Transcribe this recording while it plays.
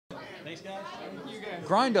Thanks, guys. Thank you guys.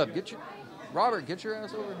 Grind up. Robert, get your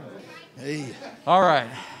ass over here. Hey. All right.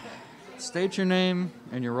 State your name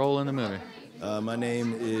and your role in the movie. My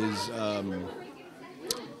name is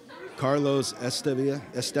Carlos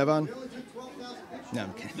Esteban. No,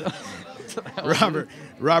 I'm kidding.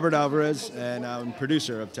 Robert Alvarez, and I'm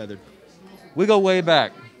producer of Tethered. We go way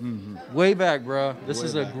back. Mm-hmm. Way back, bro. This Way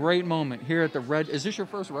is back. a great moment here at the Red. Is this your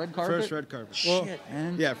first red carpet? First red carpet. Shit,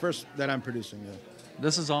 man. Yeah, first that I'm producing. Yeah.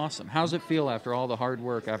 This is awesome. How's it feel after all the hard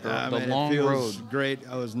work, after the Man, long it feels road? great.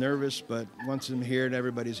 I was nervous, but once I'm here and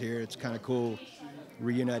everybody's here, it's kind of cool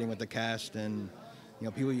reuniting with the cast and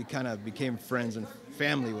people you kind of became friends and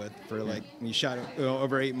family with for like we shot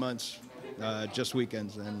over 8 months, just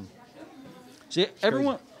weekends and. See,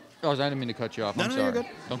 everyone. Oh, I didn't mean to cut you off. I'm sorry. You're good.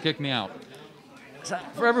 Don't kick me out. So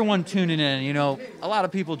for everyone tuning in, a lot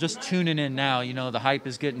of people just tuning in now. The hype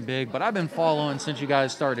is getting big, but I've been following since you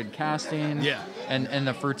guys started casting. Yeah. And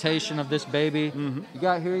the fruitation of this baby. Mm-hmm.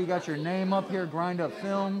 You got your name up here, Grind Up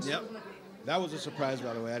Films. Yep. That was a surprise,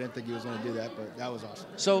 by the way. I didn't think he was going to do that, but that was awesome.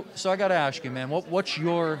 So I got to ask you, man, what's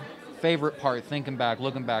your favorite part? Thinking back,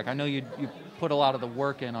 looking back, I know you put a lot of the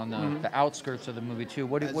work in on the outskirts of the movie too.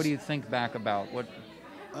 What do you think back about what?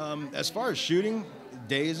 As far as shooting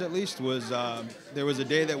days, at least, was there was a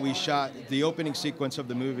day that we shot the opening sequence of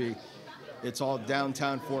the movie. It's all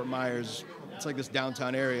downtown Fort Myers. It's like this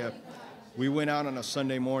downtown area. We went out on a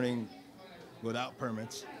Sunday morning without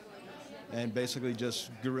permits and basically just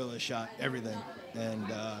guerrilla shot everything. And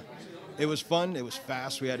it was fun. It was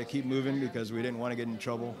fast. We had to keep moving because we didn't want to get in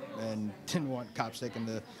trouble and didn't want cops taking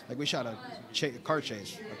we shot a car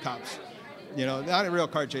chase of cops. Not a real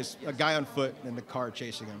car chase, a guy on foot and the car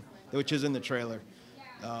chasing him, which is in the trailer.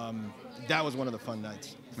 That was one of the fun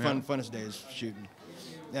nights, funnest days shooting.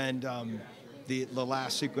 And the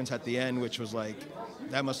last sequence at the end, which was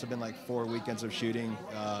that must have been 4 weekends of shooting,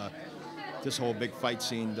 this whole big fight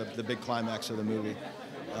scene, the big climax of the movie.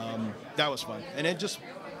 That was fun. And then just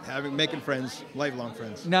making friends, lifelong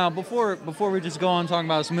friends. Now, before we just go on talking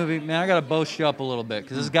about this movie, man, I got to boast you up a little bit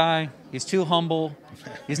because this guy, he's too humble.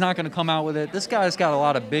 He's not going to come out with it. This guy's got a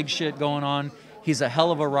lot of big shit going on. He's a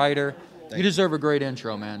hell of a writer. You deserve a great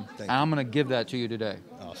intro, man. And I'm going to give that to you today.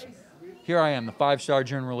 Awesome. Here I am, the 5-star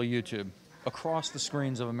general of YouTube, across the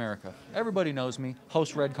screens of America. Everybody knows me,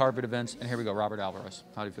 host red carpet events, and here we go, Robert Alvarez.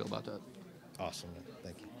 How do you feel about that? Awesome, man.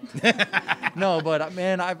 Thank you. No, but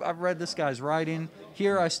man, I've read this guy's writing.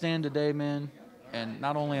 Here I stand today, man, and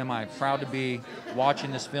not only am I proud to be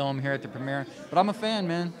watching this film here at the premiere, but I'm a fan,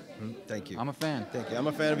 man. Thank you. I'm a fan. Thank you. I'm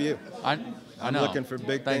a fan of you. I'm looking for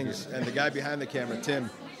big things. And the guy behind the camera, Tim,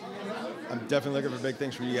 I'm definitely looking for big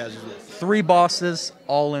things for you guys as well. 3 bosses,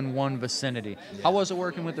 all in one vicinity. Yeah. How was it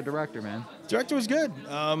working with the director, man? Director was good.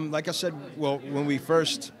 Like I said, when we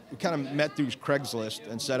kind of met through Craigslist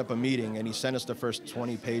and set up a meeting, and he sent us the first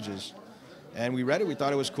 20 pages. And we read it. We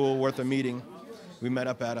thought it was cool, worth a meeting. We met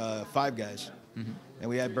up at Five Guys, and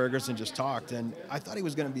we had burgers and just talked. And I thought he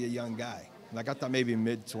was going to be a young guy. I thought maybe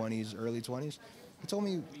mid-20s, early 20s. He told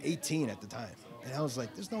me 18 at the time. And I was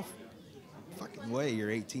like, there's no fucking way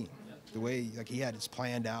you're 18. The way he had it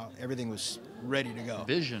planned out, everything was ready to go.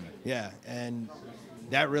 Vision. Yeah, and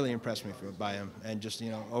that really impressed me by him. And just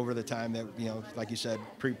over the time that like you said,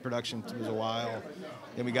 pre-production was a while.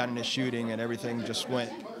 Then we got into shooting, and everything just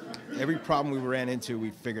went. Every problem we ran into, we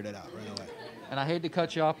figured it out right away. And I hate to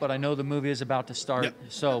cut you off, but I know the movie is about to start. Yep.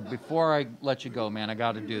 So before I let you go, man, I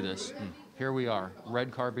got to do this. Here we are,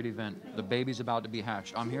 red carpet event. The baby's about to be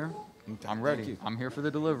hatched. I'm here. I'm ready. I'm here for the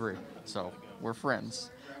delivery. So we're friends.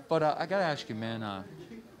 But I got to ask you, man,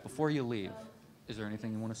 before you leave, is there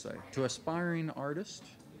anything you want to say to aspiring artists,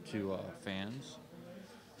 to fans,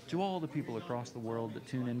 to all the people across the world that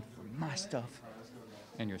tune in for my stuff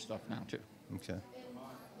and your stuff now, too? Okay.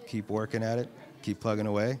 Keep working at it. Keep plugging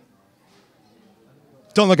away.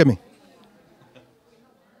 Don't look at me.